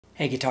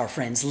Hey guitar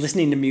friends,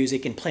 listening to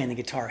music and playing the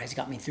guitar has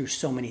got me through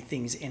so many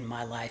things in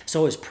my life.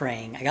 So is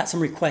praying. I got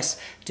some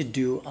requests to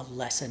do a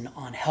lesson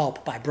on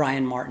Help by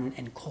Bryan Martin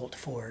and Colt.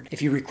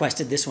 If you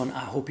requested this one,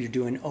 I hope you're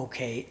doing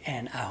okay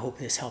and I hope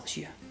this helps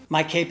you.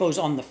 My capo's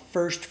on the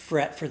first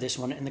fret for this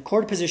one, and the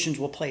chord positions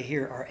we'll play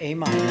here are A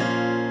minor,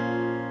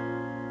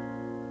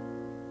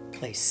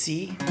 play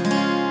C,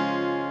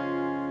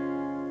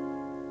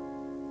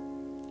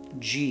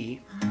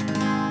 G,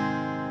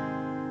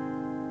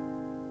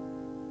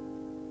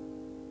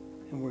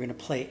 and we're going to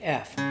play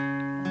F.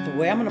 The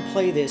way I'm going to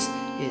play this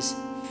is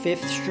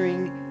 5th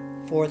string,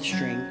 4th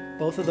string,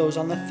 both of those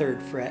on the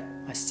 3rd fret,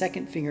 my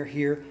second finger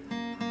here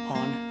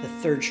on the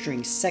 3rd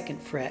string, 2nd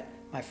fret,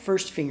 my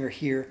first finger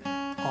here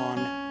on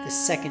the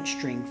 2nd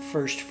string,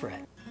 1st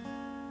fret.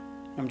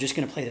 I'm just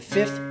going to play the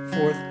 5th,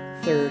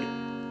 4th, 3rd,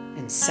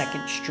 and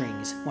 2nd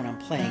strings when I'm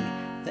playing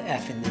the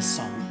F in this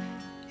song.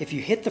 If you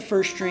hit the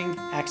 1st string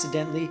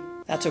accidentally,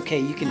 that's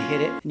okay, you can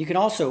hit it. And you can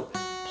also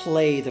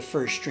play the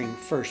 1st string,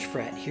 1st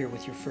fret here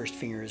with your 1st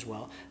finger as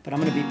well. But I'm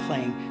going to be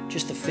playing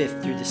just the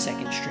 5th through the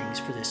 2nd strings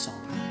for this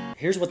song.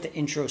 Here's what the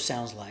intro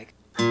sounds like.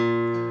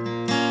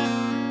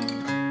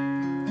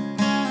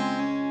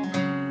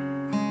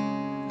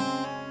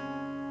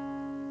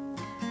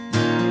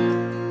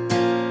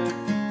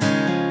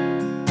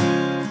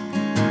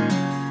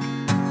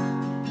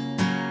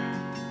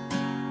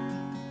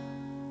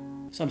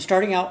 So I'm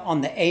starting out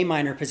on the A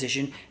minor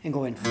position and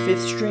going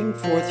 5th string,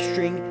 4th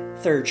string,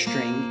 3rd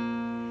string.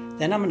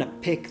 Then I'm going to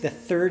pick the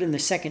 3rd and the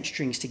 2nd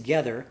strings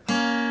together,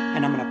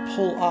 and I'm going to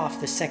pull off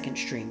the 2nd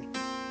string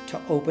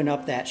to open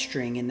up that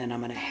string, and then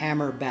I'm going to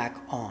hammer back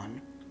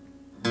on.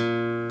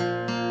 Then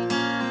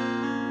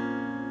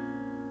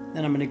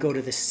I'm going to go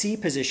to the C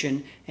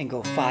position and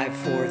go 5,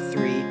 4,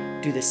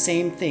 3. Do the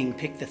same thing,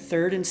 pick the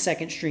 3rd and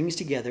 2nd strings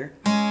together,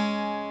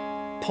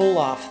 pull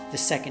off the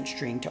 2nd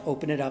string to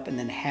open it up, and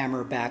then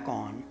hammer back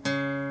on.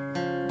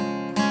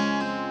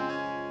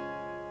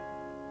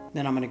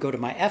 Then I'm going to go to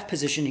my F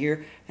position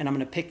here, and I'm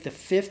going to pick the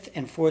 5th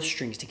and 4th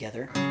strings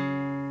together.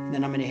 And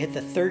then I'm going to hit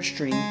the 3rd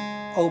string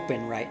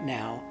open right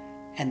now,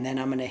 and then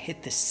I'm going to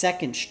hit the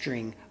 2nd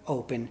string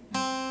open,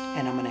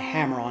 and I'm going to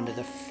hammer onto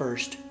the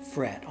 1st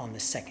fret on the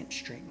 2nd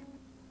string.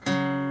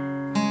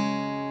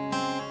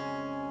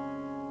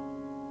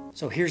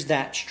 So here's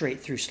that straight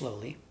through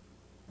slowly.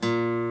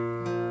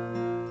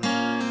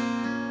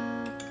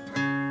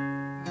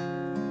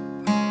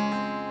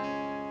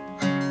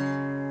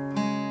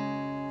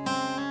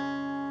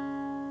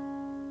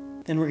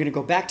 Then we're going to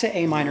go back to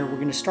A minor. We're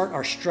going to start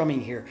our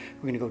strumming here.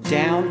 We're going to go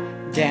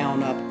down,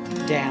 down, up,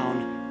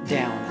 down,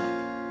 down, up.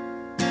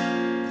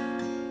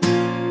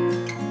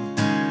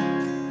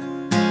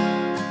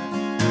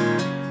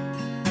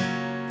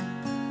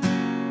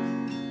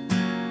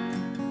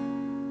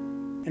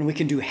 And we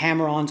can do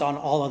hammer-ons on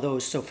all of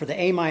those. So for the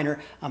A minor,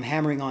 I'm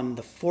hammering on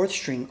the 4th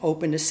string,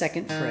 open to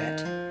 2nd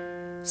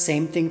fret.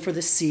 Same thing for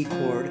the C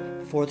chord,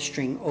 4th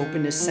string,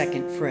 open to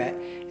 2nd fret.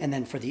 And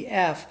then for the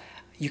F,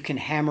 you can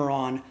hammer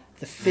on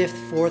the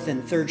 5th, 4th,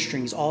 and 3rd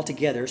strings all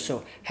together,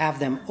 so have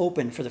them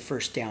open for the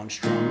first down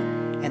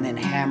strum, and then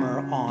hammer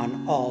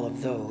on all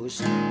of those.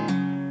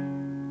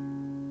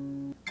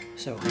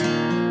 So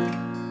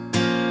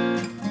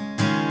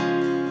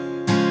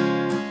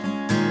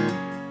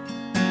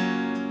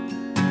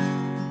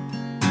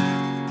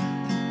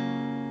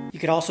you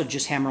could also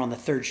just hammer on the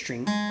 3rd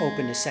string,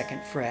 open to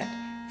 2nd fret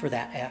for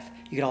that F.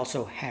 You could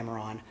also hammer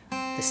on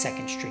the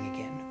 2nd string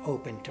again,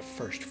 open to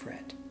 1st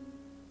fret.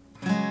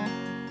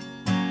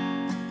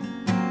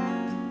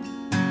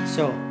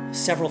 So,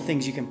 several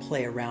things you can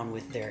play around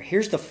with there.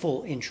 Here's the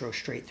full intro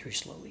straight through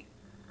slowly.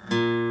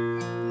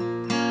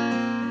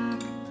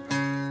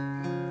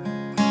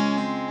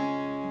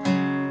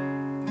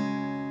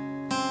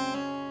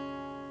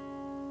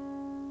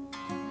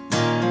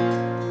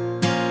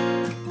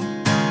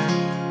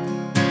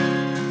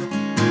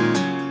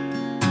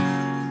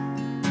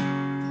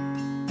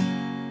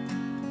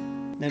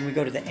 Then we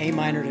go to the A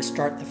minor to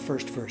start the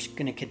first verse.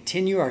 Going to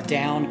continue our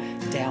down,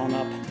 down,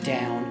 up,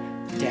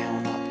 down,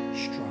 down, up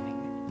strumming.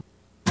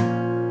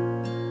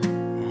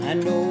 I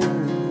know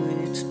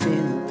it's been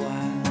a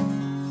while,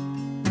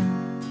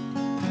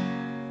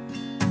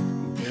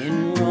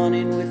 been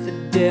running with the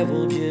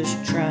devil,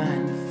 just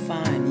trying to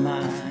find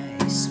my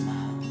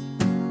smile.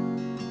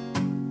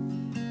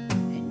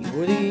 And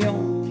you're the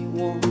only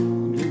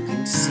one who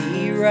can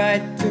see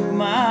right through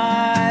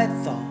my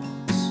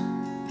thoughts,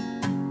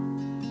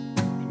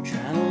 and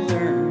trying to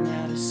learn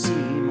how to see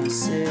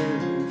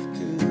myself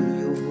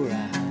through your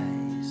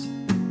eyes.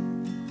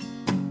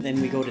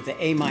 Then we go to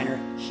the A minor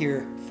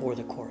here for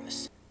the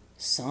chorus.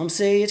 Some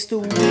say it's the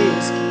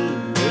whiskey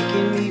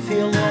making me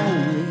feel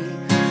lonely.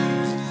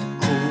 Is it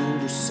the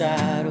colder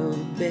side of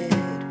the bed?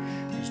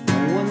 There's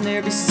no one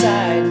there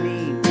beside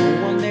me,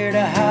 no one there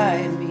to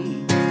hide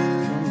me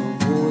from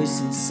the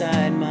voice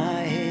inside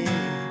my head.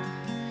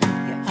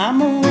 Yeah,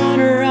 I'm a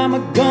runner, I'm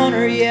a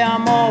gunner, yeah,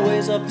 I'm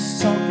always up to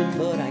something,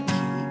 but I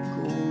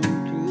keep going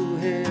through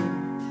hell.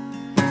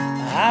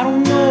 I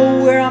don't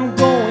know where I'm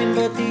going,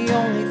 but the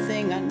only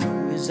thing I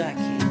know is I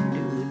can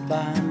do it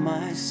by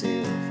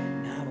myself,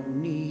 and I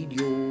don't need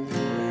your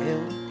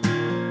help.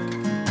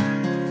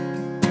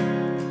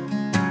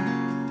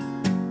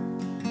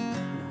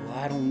 No,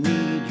 I don't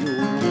need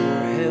your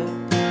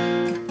help.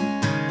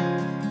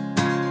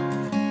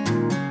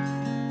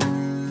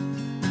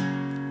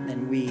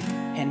 Then we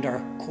end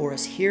our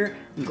chorus here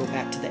and go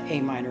back to the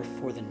A minor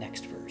for the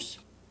next verse.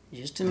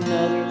 Just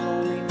another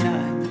lonely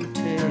night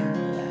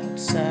motel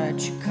outside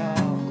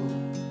Chicago.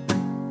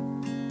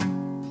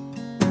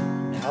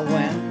 I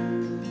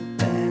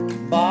wound at the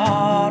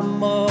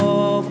bottom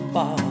of a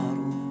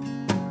bottle,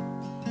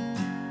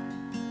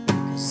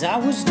 'cause I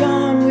was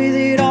done with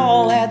it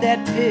all, had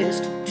that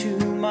pistol to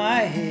my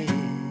head.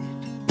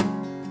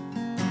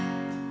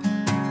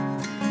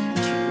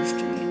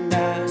 Tear-stained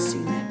eyes,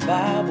 seen that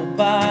Bible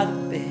by the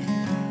bed.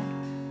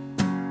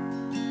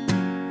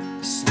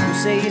 Some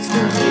say it's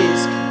the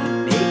whiskey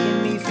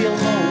making me feel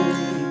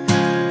lonely.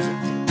 Is it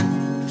the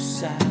other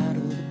side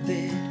of the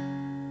bed?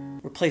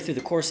 We'll play through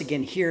the chorus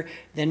again here,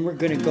 then we're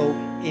going to go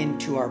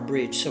into our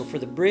bridge. So for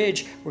the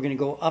bridge, we're going to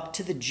go up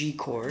to the G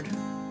chord,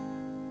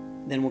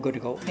 then we're going to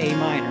go A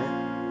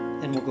minor,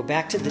 then we'll go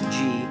back to the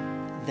G,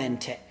 then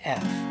to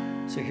F.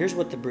 So here's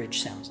what the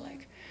bridge sounds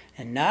like.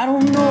 And I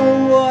don't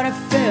know what I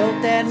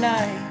felt that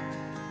night,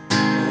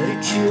 but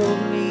it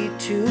chilled me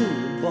to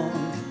the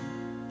bone.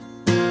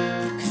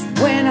 'Cause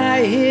when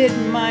I hit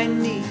my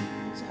knees,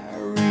 I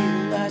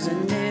realized I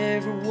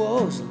never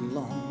was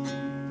alone.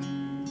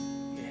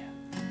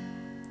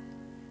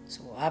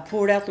 So I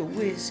poured out the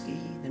whiskey,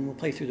 then we'll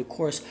play through the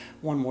chorus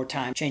one more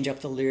time, change up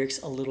the lyrics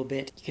a little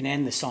bit. You can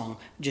end the song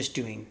just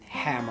doing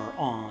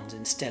hammer-ons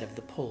instead of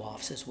the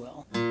pull-offs as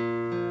well.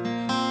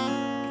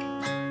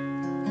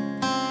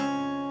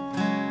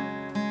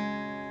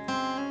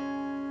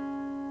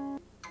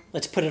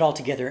 Let's put it all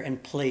together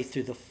and play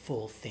through the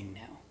full thing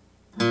now.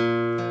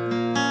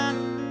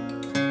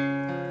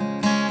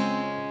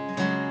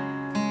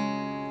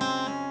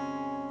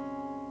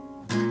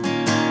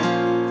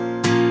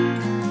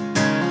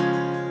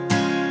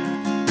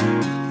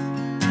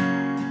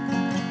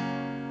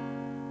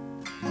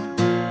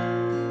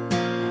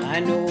 I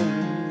know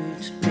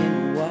it's been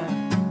a while,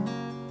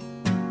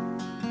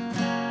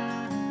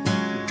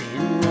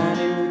 been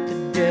running with the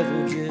devil,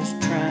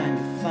 just trying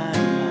to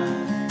find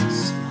my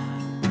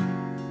smile.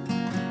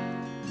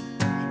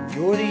 And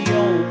you're the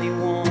only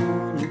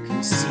one who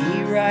can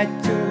see right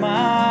through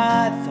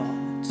my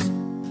thoughts.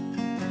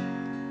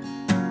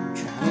 I'm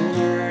trying to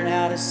learn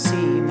how to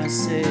see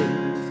myself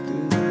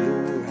through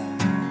your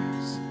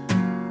eyes.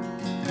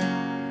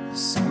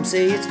 Some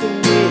say it's the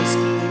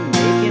whiskey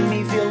making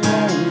me feel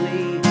lonely.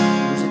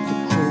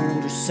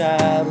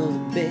 Side of the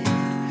bed,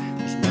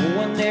 there's no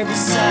one there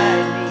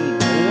beside me,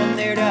 no one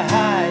there to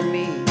hide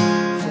me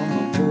from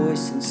the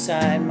voice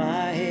inside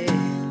my head.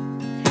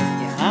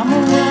 Yeah, I'm a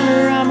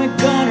runner, I'm a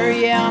gunner,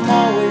 yeah, I'm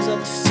always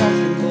up to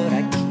something, but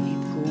I keep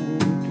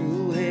going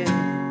through hell.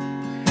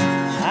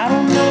 I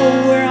don't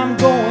know where I'm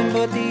going,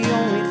 but the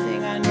only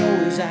thing I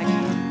know is I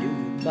can't do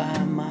it by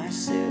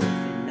myself,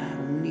 and I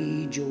don't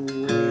need your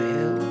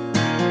help.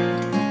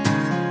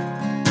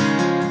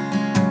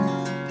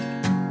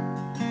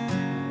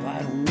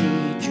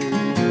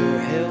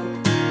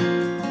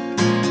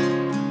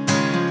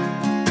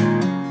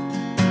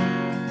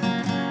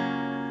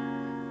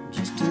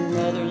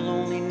 Another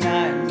lonely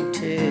night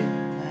motel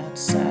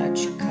outside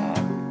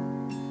Chicago.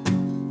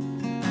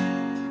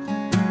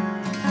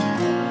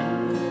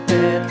 I'm up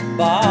at the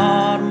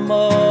bottom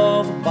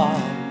of a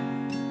bottle,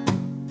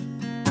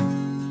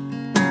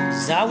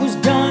 'cause I was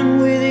done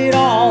with it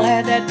all,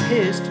 had that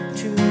pistol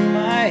to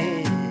my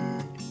head.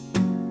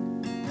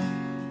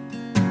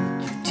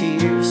 With your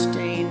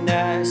tear-stained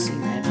eyes,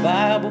 seen that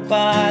Bible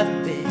by the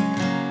bed.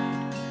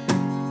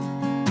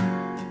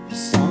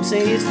 Some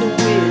say it's the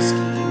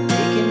whiskey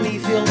making me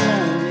feel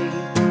lonely.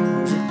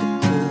 Who's at the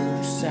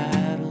colder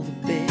side of the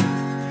bed?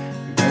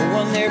 No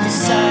one there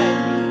beside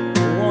me,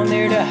 no one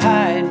there to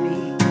hide me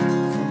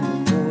from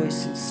the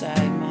voice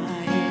inside my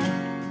head.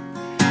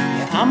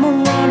 Yeah, I'm a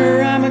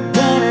runner, I'm a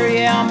gunner,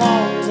 yeah, I'm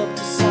always up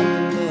to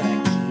something, but I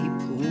keep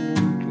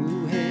going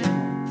through hell.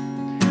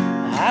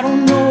 I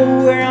don't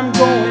know where I'm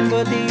going,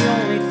 but the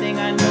only thing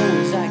I know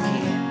is I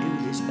can't do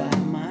this by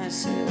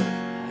myself.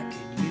 I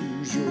could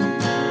use your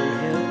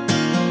help.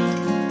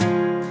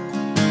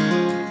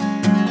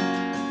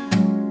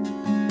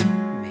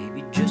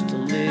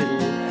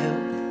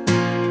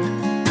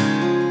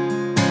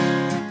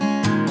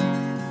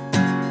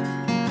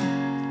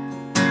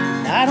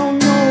 I don't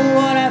know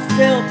what I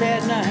felt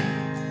that night,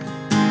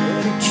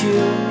 but it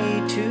chilled me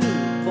to the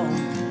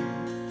bone.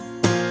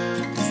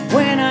 'Cause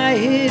when I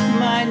hit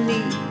my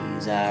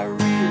knees, I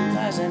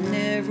realized I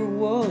never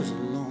was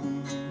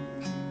alone.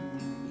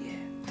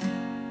 Yeah.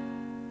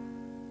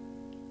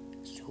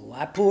 So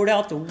I poured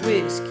out the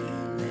whiskey,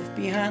 left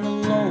behind the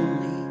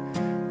lonely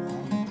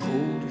on the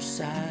colder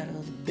side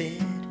of the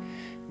bed.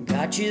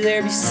 Got you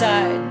there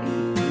beside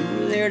me, you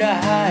were there to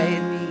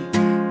hide me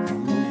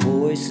from the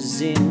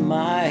voices in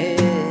my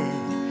head.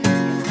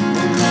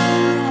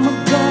 I'm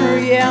a gunner,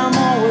 yeah, I'm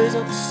always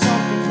up to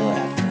something, but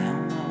I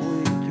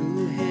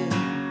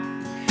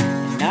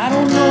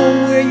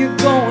where you're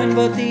going,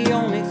 but the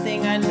only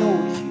thing I know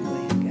is you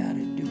ain't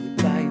gotta do it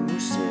by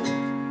yourself. You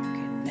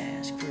can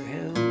ask for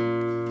help.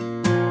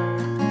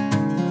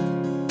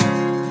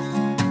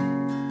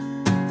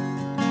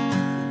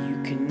 You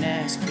can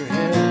ask for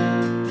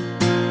help.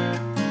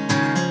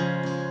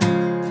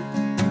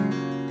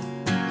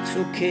 It's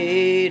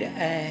okay to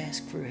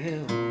ask for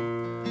help.